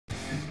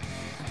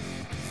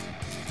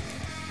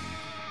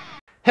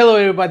Hello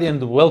everybody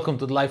and welcome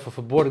to the Life of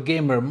a Board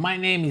Gamer. My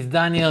name is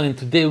Daniel and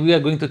today we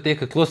are going to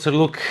take a closer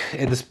look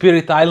at the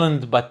Spirit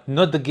Island, but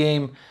not the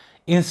game,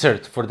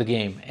 insert for the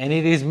game. And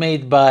it is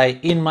made by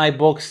In My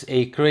Box,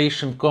 a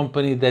creation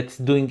company that's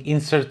doing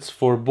inserts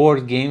for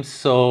board games.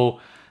 So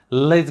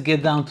let's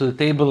get down to the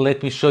table.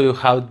 Let me show you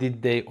how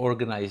did they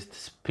organize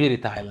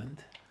Spirit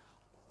Island.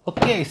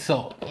 Okay,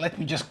 so let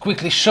me just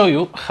quickly show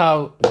you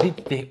how did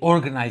they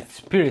organize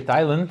Spirit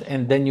Island,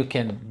 and then you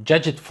can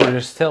judge it for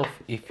yourself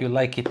if you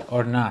like it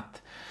or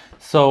not.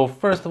 So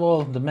first of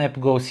all, the map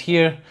goes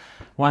here.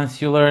 Once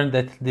you learn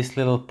that this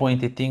little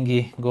pointy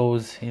thingy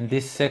goes in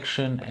this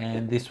section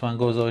and this one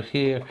goes over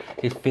here,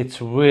 it fits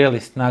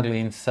really snugly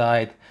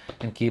inside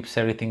and keeps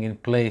everything in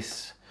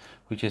place,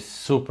 which is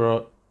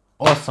super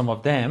awesome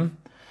of them.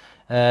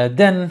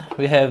 Then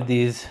we have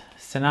these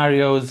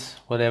scenarios,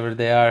 whatever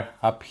they are,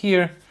 up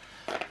here,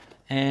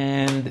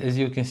 and as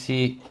you can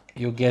see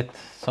you get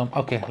some.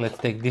 Okay, let's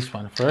take this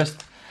one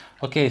first.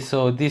 Okay,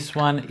 so this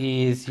one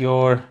is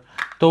your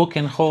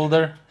token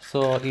holder,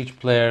 so each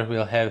player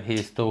will have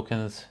his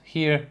tokens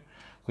here,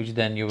 which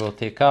then you will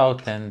take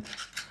out and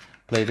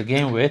play the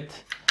game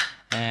with,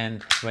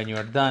 and when you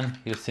are done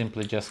you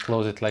simply just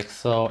close it like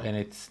so and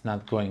it's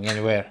not going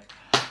anywhere.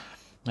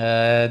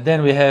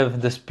 Then we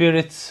have the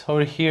spirits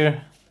over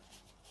here,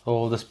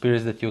 all the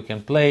spirits that you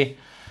can play.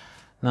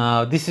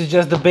 Now this is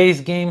just the base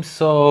game,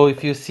 so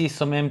if you see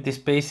some empty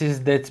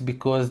spaces, that's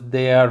because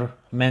they are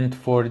meant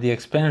for the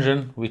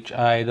expansion, which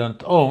I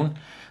don't own.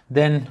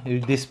 Then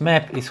this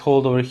map is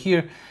held over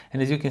here,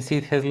 and as you can see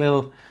it has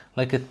little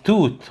like a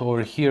tooth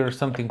over here or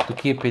something to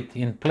keep it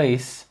in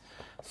place,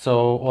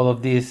 so all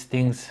of these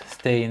things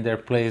stay in their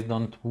place,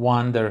 don't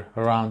wander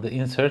around the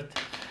insert.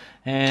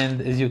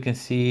 And as you can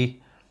see,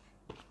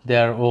 they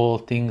are all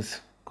things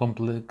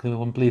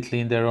completely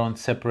in their own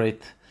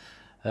separate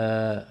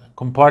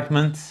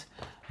compartments.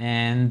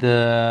 And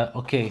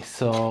okay,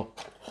 so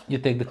you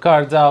take the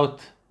cards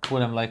out, put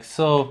them like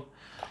so.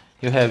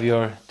 You have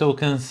your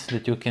tokens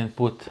that you can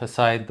put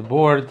aside the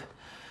board,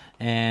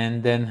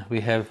 and then we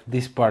have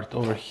this part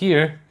over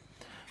here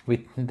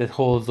that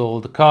holds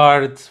all the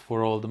cards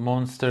for all the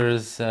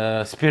monsters,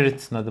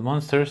 spirits, not the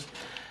monsters.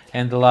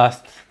 And the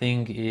last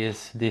thing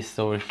is this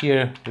over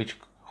here, which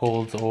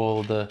holds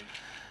all the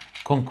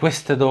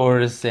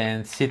conquistadors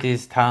and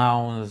cities,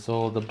 towns,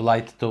 all the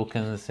blight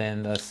tokens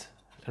and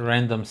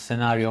random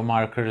scenario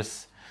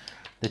markers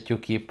that you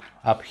keep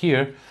up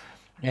here.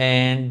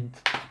 And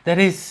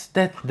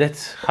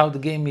that's how the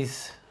game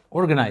is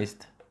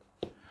organized.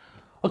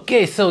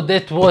 Okay, so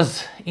that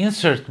was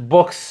insert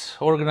box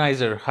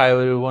organizer,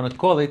 however you want to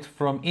call it,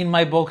 from In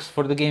My Box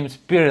for the game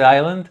Spirit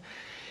Island.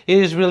 It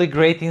is really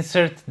great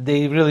insert.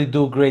 They really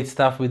do great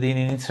stuff within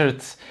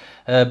inserts.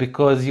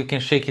 Because you can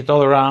shake it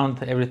all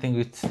around, everything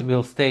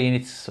will stay in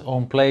its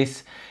own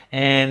place.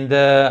 And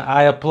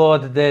I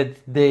applaud that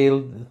they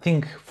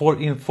think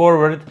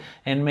forward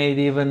and made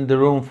even the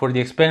room for the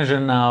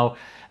expansion. Now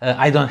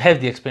I don't have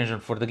the expansion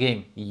for the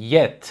game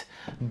yet,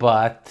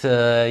 but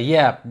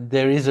yeah,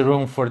 there is a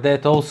room for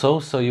that also.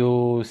 So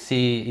you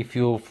see, if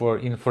you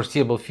in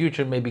foreseeable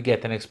future maybe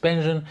get an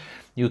expansion,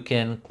 you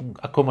can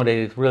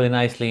accommodate it really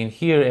nicely in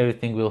here.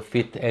 Everything will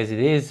fit as it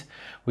is,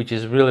 which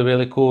is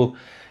really cool.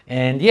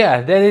 And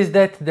yeah,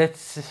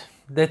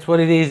 that's what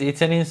it is.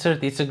 It's an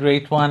insert, it's a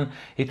great one,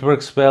 it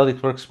works well,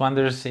 it works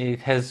wonders.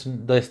 It has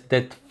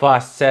that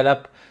fast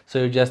setup, so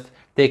you just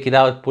take it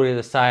out, put it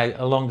aside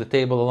along the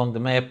table, along the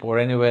map, or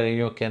anywhere, and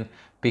you can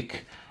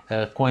pick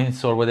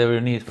coins or whatever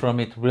you need from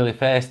it really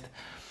fast.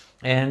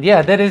 And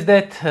yeah, that is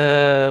that.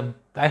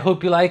 I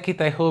hope you like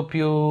it. I hope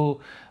you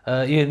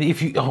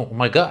oh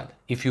my god,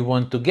 if you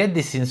want to get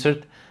this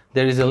insert,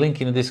 there is a link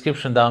in the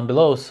description down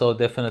below, so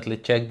definitely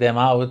check them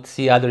out.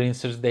 See other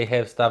inserts, they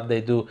have stuff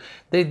they do.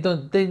 They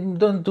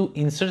don't do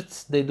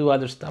inserts, they do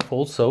other stuff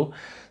also,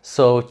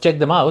 so check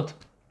them out.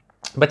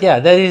 But yeah,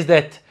 that is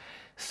that.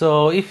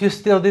 So if you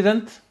still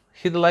didn't,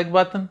 hit the like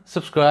button,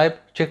 subscribe,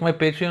 check my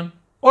Patreon,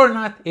 or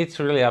not, it's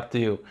really up to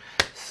you.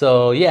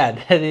 So yeah,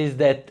 that is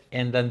that,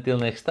 and until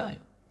next time,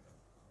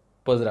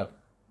 pozdrav.